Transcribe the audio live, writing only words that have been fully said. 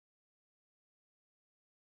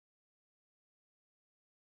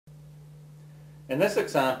In this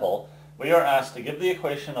example, we are asked to give the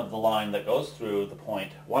equation of the line that goes through the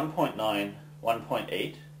point 1.9,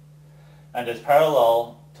 1.8, and is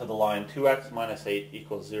parallel to the line 2x minus 8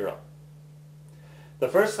 equals 0. The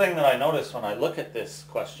first thing that I notice when I look at this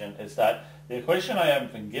question is that the equation I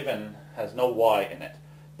have been given has no y in it.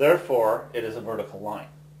 Therefore, it is a vertical line.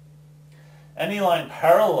 Any line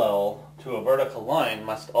parallel to a vertical line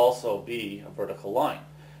must also be a vertical line.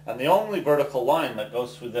 And the only vertical line that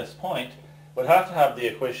goes through this point would have to have the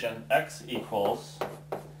equation x equals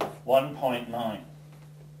 1.9.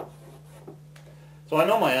 So I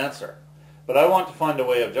know my answer, but I want to find a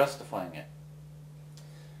way of justifying it.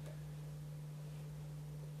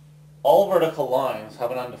 All vertical lines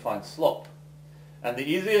have an undefined slope. And the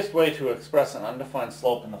easiest way to express an undefined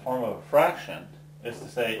slope in the form of a fraction is to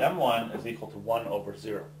say m1 is equal to 1 over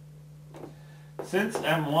 0. Since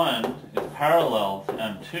m1 is parallel to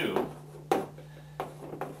m2,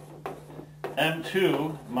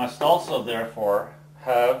 m2 must also therefore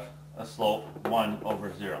have a slope 1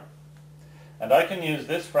 over 0. And I can use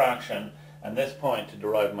this fraction and this point to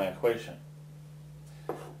derive my equation.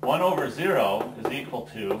 1 over 0 is equal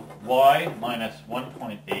to y minus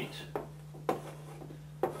 1.8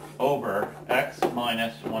 over x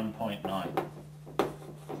minus 1.9.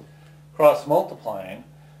 Cross multiplying,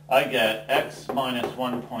 I get x minus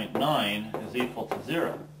 1.9 is equal to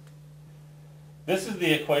 0. This is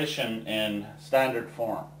the equation in standard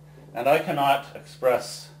form, and I cannot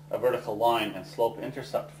express a vertical line in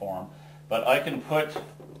slope-intercept form, but I can put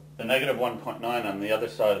the negative 1.9 on the other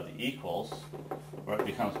side of the equals, where it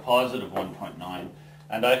becomes positive 1.9,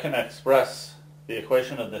 and I can express the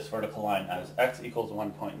equation of this vertical line as x equals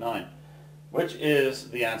 1.9, which is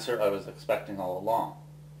the answer I was expecting all along.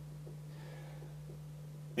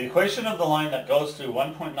 The equation of the line that goes through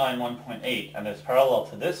 1.9, 1.8 and is parallel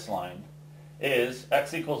to this line is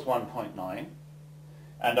x equals 1.9,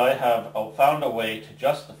 and I have found a way to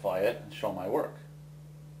justify it and show my work.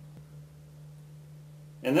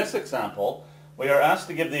 In this example, we are asked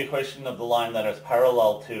to give the equation of the line that is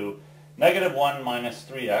parallel to negative 1 minus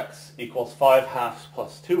 3x equals 5 halves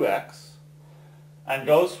plus 2x, and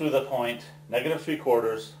goes through the point negative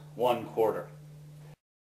 3/4, 1/4.